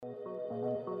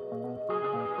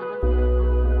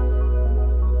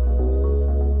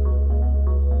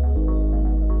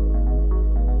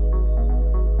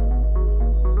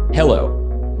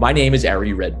My name is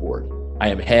Ari Redboard. I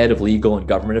am head of legal and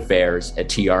government affairs at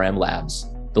TRM Labs,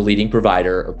 the leading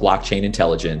provider of blockchain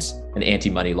intelligence and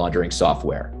anti-money laundering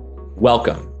software.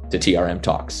 Welcome to TRM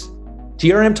Talks.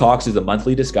 TRM Talks is a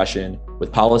monthly discussion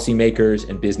with policymakers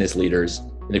and business leaders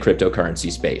in the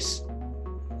cryptocurrency space.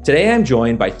 Today, I'm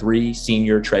joined by three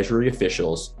senior Treasury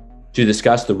officials to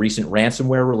discuss the recent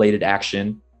ransomware-related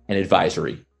action and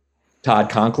advisory. Todd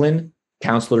Conklin,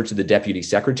 Counselor to the Deputy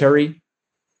Secretary,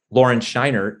 Lauren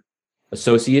Scheinert,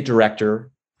 Associate Director,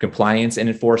 Compliance and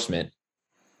Enforcement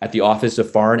at the Office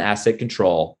of Foreign Asset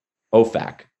Control,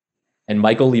 OFAC, and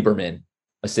Michael Lieberman,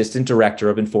 Assistant Director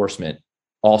of Enforcement,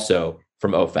 also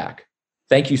from OFAC.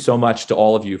 Thank you so much to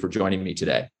all of you for joining me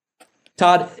today.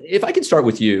 Todd, if I can start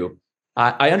with you,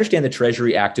 I understand the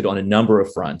Treasury acted on a number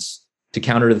of fronts to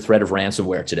counter the threat of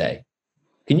ransomware today.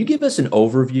 Can you give us an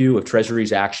overview of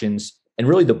Treasury's actions and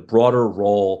really the broader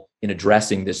role in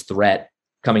addressing this threat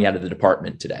coming out of the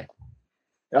department today?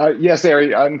 Yes,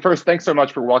 Ari. And first, thanks so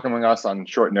much for welcoming us on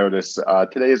short notice.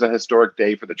 Today is a historic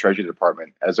day for the Treasury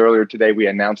Department, as earlier today we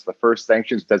announced the first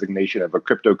sanctions designation of a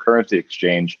cryptocurrency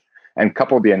exchange and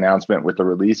coupled the announcement with the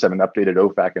release of an updated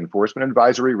OFAC enforcement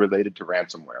advisory related to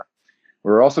ransomware.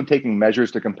 We're also taking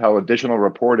measures to compel additional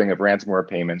reporting of ransomware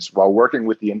payments while working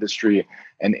with the industry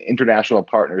and international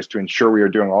partners to ensure we are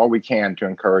doing all we can to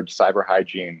encourage cyber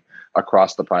hygiene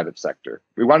across the private sector.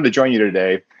 We wanted to join you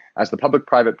today as the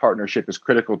public-private partnership is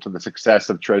critical to the success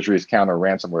of Treasury's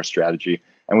counter-ransomware strategy,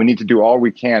 and we need to do all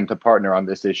we can to partner on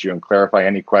this issue and clarify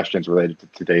any questions related to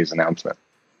today's announcement.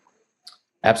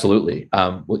 Absolutely.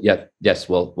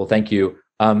 Well, thank you.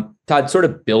 Todd, sort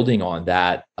of building on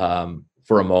that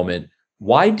for a moment,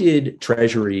 why did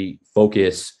Treasury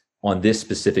focus on this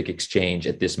specific exchange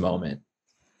at this moment?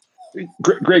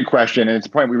 Great question. And it's a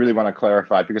point we really want to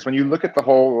clarify, because when you look at the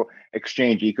whole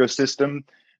exchange ecosystem,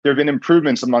 there have been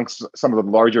improvements amongst some of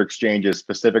the larger exchanges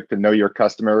specific to know your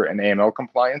customer and AML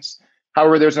compliance.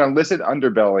 However, there's an illicit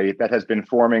underbelly that has been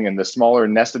forming in the smaller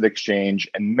nested exchange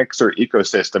and mixer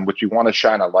ecosystem, which we want to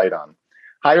shine a light on.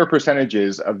 Higher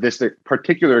percentages of this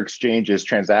particular exchange's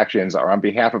transactions are on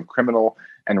behalf of criminal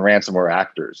and ransomware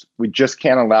actors. We just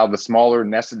can't allow the smaller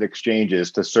nested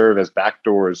exchanges to serve as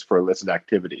backdoors for illicit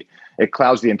activity. It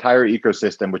clouds the entire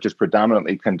ecosystem, which is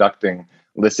predominantly conducting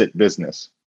illicit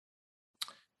business.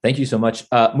 Thank you so much.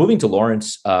 Moving to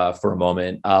Lawrence for a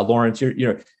moment. Lawrence,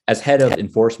 you're as head of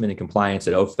enforcement and compliance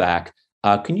at OFAC.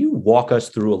 Can you walk us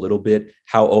through a little bit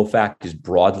how OFAC is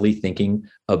broadly thinking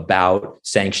about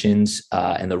sanctions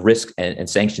and the risk and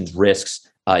sanctions risks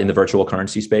in the virtual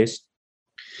currency space?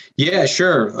 Yeah,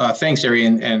 sure. Thanks, Ari,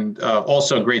 and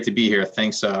also great to be here.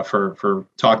 Thanks for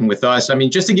talking with us. I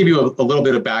mean, just to give you a little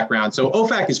bit of background, so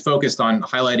OFAC is focused on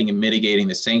highlighting and mitigating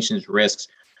the sanctions risks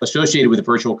associated with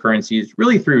virtual currencies,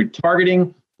 really through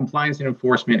targeting, compliance and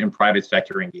enforcement, and private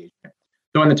sector engagement.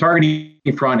 So on the targeting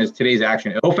front is today's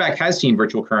action. OFAC has seen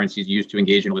virtual currencies used to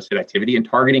engage in illicit activity, and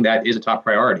targeting that is a top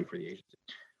priority for the agency.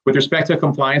 With respect to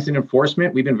compliance and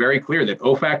enforcement, we've been very clear that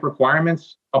OFAC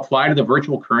requirements apply to the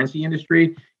virtual currency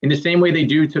industry in the same way they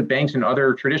do to banks and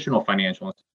other traditional financial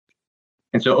institutions.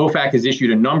 And so OFAC has issued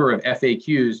a number of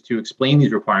FAQs to explain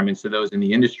these requirements to those in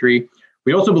the industry.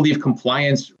 We also believe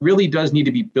compliance really does need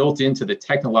to be built into the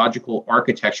technological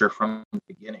architecture from the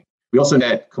beginning. We also know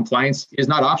that compliance is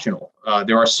not optional.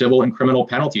 There are civil and criminal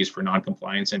penalties for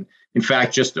non-compliance. And in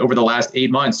fact, just over the last 8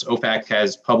 months, OFAC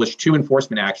has published 2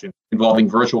 enforcement actions involving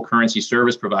virtual currency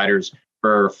service providers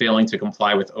for failing to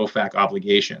comply with OFAC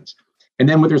obligations. And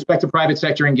then with respect to private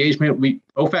sector engagement,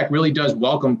 OFAC really does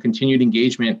welcome continued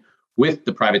engagement with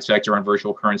the private sector on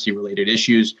virtual currency related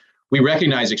issues. We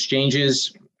recognize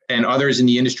exchanges and others in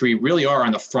the industry really are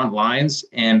on the front lines,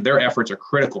 and their efforts are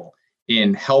critical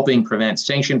in helping prevent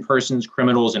sanctioned persons,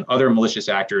 criminals, and other malicious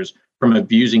actors from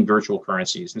abusing virtual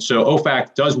currencies. And so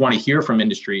OFAC does want to hear from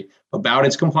industry about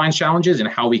its compliance challenges and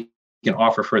how we can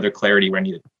offer further clarity where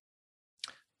needed.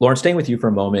 Lauren, staying with you for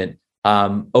a moment,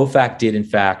 OFAC did in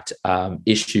fact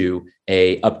issue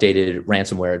a updated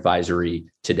ransomware advisory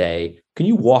today. Can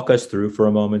you walk us through for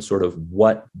a moment sort of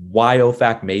why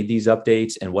OFAC made these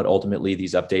updates and what ultimately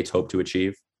these updates hope to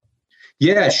achieve?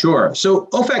 Yeah, sure. So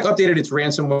OFAC updated its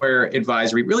ransomware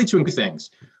advisory really to include things.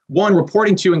 One,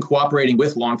 reporting to and cooperating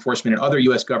with law enforcement and other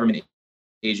U.S. government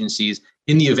agencies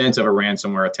in the event of a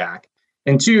ransomware attack.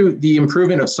 And 2, the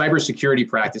improvement of cybersecurity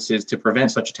practices to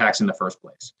prevent such attacks in the first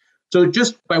place. So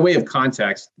just by way of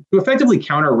context, to effectively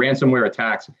counter ransomware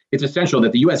attacks, it's essential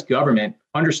that the U.S. government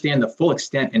understand the full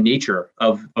extent and nature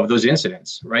of those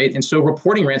incidents, right? And so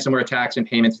reporting ransomware attacks and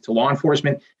payments to law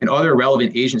enforcement and other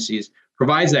relevant agencies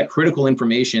provides that critical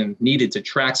information needed to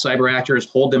track cyber actors,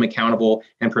 hold them accountable,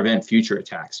 and prevent future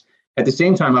attacks. At the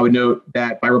same time, I would note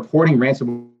that by reporting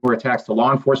ransomware attacks to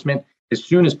law enforcement as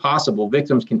soon as possible,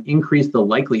 victims can increase the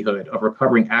likelihood of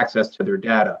recovering access to their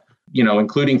data,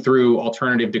 including through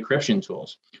alternative decryption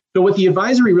tools. So what the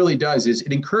advisory really does is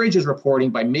it encourages reporting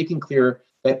by making clear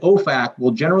that OFAC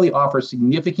will generally offer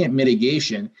significant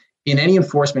mitigation in any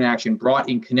enforcement action brought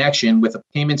in connection with the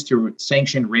payments to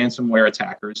sanctioned ransomware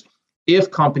attackers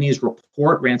if companies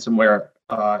report ransomware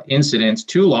incidents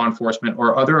to law enforcement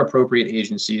or other appropriate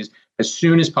agencies as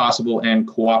soon as possible and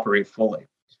cooperate fully.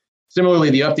 Similarly,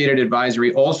 the updated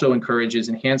advisory also encourages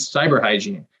enhanced cyber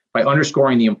hygiene by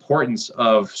underscoring the importance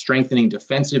of strengthening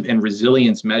defensive and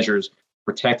resilience measures to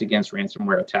protect against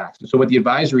ransomware attacks. And so what the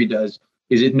advisory does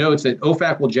is it notes that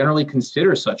OFAC will generally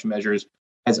consider such measures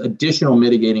as additional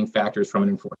mitigating factors from an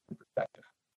enforcement perspective.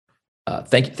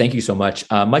 Thank you so much.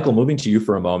 Michael, moving to you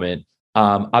for a moment.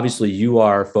 Obviously, you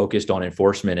are focused on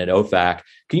enforcement at OFAC.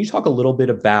 Can you talk a little bit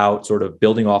about sort of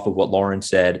building off of what Lauren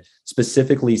said,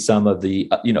 specifically some of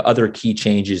the other key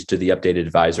changes to the updated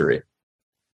advisory?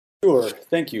 Sure.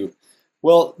 Thank you.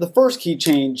 Well, the first key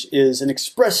change is an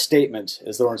express statement,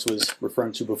 as Lawrence was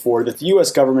referring to before, that the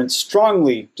U.S. government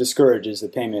strongly discourages the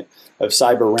payment of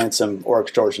cyber ransom or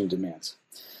extortion demands.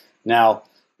 Now,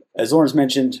 as Lawrence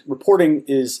mentioned, reporting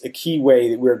is a key way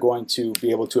that we're going to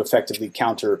be able to effectively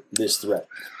counter this threat.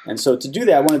 And so to do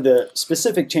that, one of the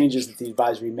specific changes that the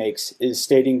advisory makes is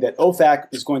stating that OFAC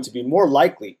is going to be more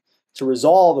likely to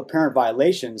resolve apparent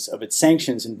violations of its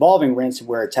sanctions involving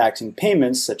ransomware attacks and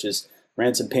payments, such as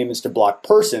ransom payments to blocked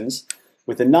persons,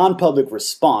 with a non-public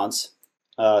response,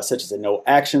 such as a no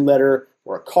action letter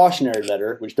or a cautionary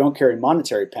letter, which don't carry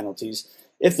monetary penalties,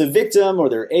 if the victim or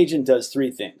their agent does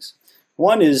three things.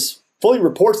 One is fully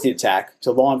reports the attack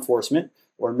to law enforcement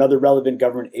or another relevant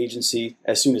government agency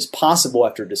as soon as possible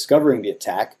after discovering the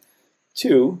attack.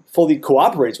 Two, fully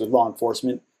cooperates with law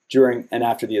enforcement during and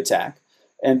after the attack.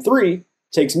 And three,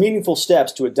 takes meaningful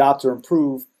steps to adopt or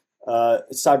improve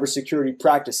cybersecurity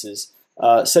practices,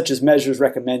 such as measures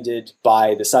recommended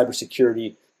by the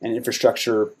Cybersecurity and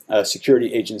Infrastructure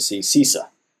Security Agency, CISA.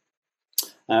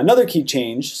 Another key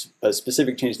change, a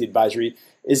specific change to the advisory,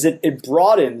 is that it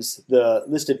broadens the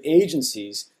list of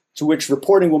agencies to which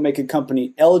reporting will make a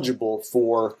company eligible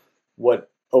for what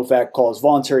OFAC calls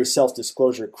voluntary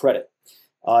self-disclosure credit.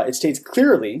 It states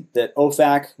clearly that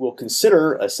OFAC will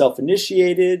consider a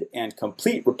self-initiated and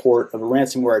complete report of a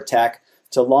ransomware attack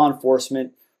to law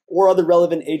enforcement or other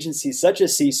relevant agencies such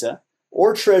as CISA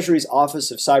or Treasury's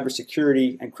Office of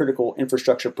Cybersecurity and Critical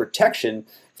Infrastructure Protection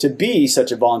to be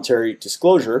such a voluntary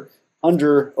disclosure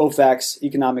under OFAC's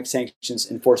economic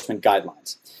sanctions enforcement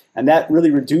guidelines. And that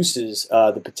really reduces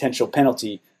the potential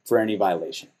penalty for any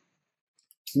violation.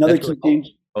 Another key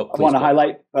change I want to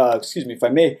highlight, if I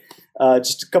may,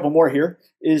 just a couple more here,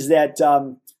 is that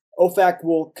OFAC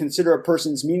will consider a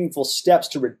person's meaningful steps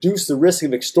to reduce the risk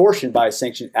of extortion by a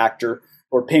sanctioned actor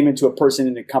or payment to a person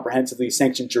in a comprehensively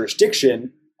sanctioned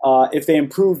jurisdiction if they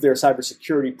improve their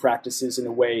cybersecurity practices in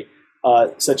a way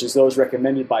such as those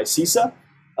recommended by CISA.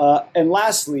 And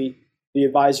lastly, the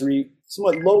advisory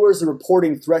somewhat lowers the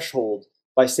reporting threshold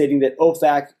by stating that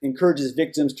OFAC encourages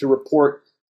victims to report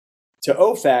to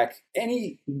OFAC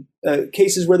any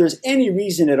cases where there's any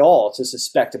reason at all to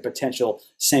suspect a potential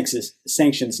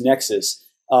sanctions nexus,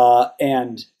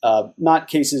 and not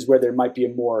cases where there might be a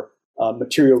more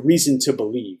material reason to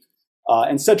believe.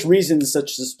 And such reasons,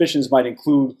 such suspicions might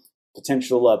include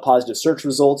potential positive search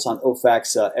results on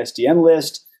OFAC's SDN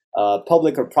list,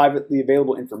 public or privately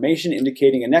available information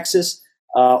indicating a nexus,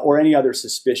 or any other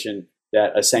suspicion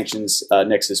that a sanctions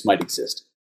nexus might exist.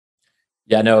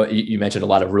 Yeah, no, you mentioned a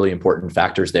lot of really important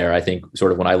factors there. I think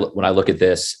sort of when I look at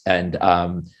this and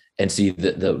see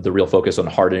the real focus on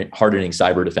hardening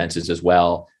cyber defenses as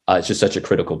well, it's just such a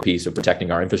critical piece of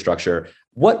protecting our infrastructure.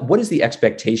 What is the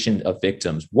expectation of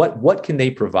victims? What can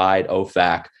they provide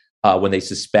OFAC when they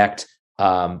suspect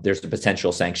there's a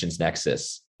potential sanctions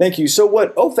nexus? Thank you. So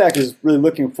what OFAC is really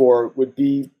looking for would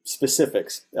be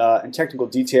specifics and technical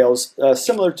details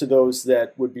similar to those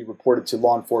that would be reported to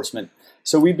law enforcement.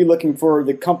 So we'd be looking for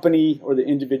the company or the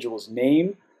individual's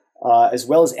name, as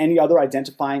well as any other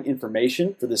identifying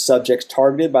information for the subjects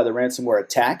targeted by the ransomware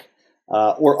attack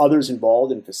or others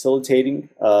involved in facilitating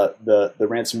the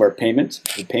ransomware payment,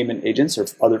 the payment agents or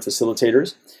other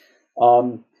facilitators.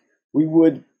 We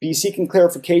would be seeking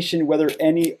clarification whether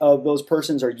any of those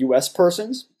persons are U.S.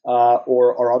 persons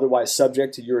or are otherwise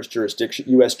subject to U.S.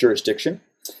 jurisdiction.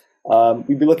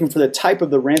 We'd be looking for the type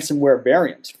of the ransomware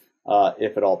variant,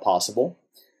 if at all possible.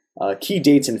 Key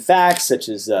dates and facts, such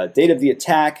as date of the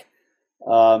attack,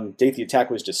 date the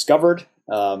attack was discovered,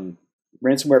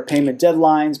 ransomware payment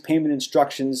deadlines, payment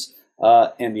instructions,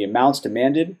 and the amounts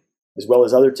demanded, as well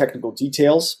as other technical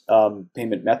details,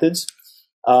 payment methods,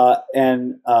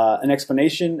 and an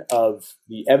explanation of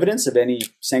the evidence of any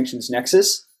sanctions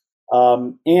nexus,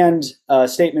 and a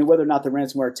statement whether or not the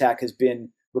ransomware attack has been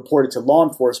reported to law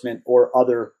enforcement or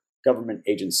other government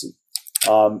agency.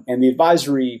 And the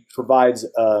advisory provides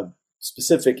a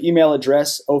specific email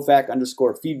address,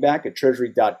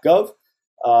 OFAC_feedback@treasury.gov,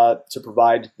 to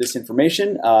provide this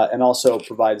information, and also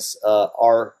provides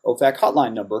our OFAC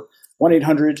hotline number,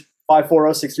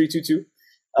 1-800-540-6322,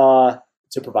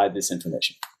 to provide this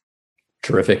information.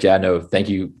 Terrific. Yeah, no, thank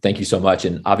you. Thank you so much.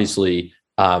 And obviously,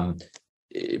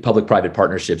 public-private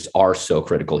partnerships are so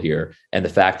critical here. And the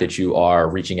fact that you are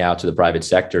reaching out to the private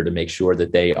sector to make sure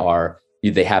that they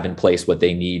have in place what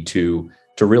they need to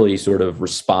really sort of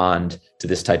respond to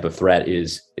this type of threat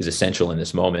is essential in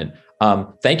this moment.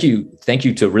 Thank you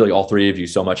to really all three of you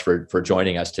so much for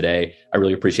joining us today. I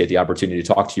really appreciate the opportunity to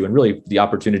talk to you, and really the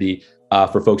opportunity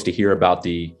for folks to hear about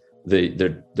the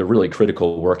really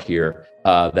critical work here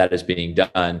that is being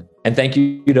done. And thank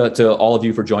you to all of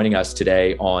you for joining us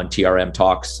today on TRM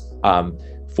Talks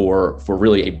for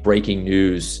really a breaking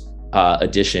news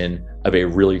edition of a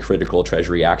really critical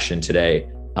Treasury action today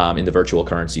in the virtual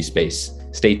currency space.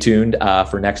 Stay tuned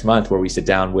for next month, where we sit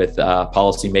down with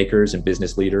policymakers and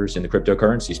business leaders in the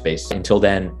cryptocurrency space. Until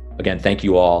then, again, thank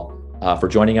you all for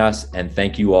joining us, and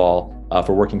thank you all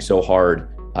for working so hard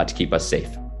to keep us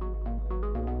safe.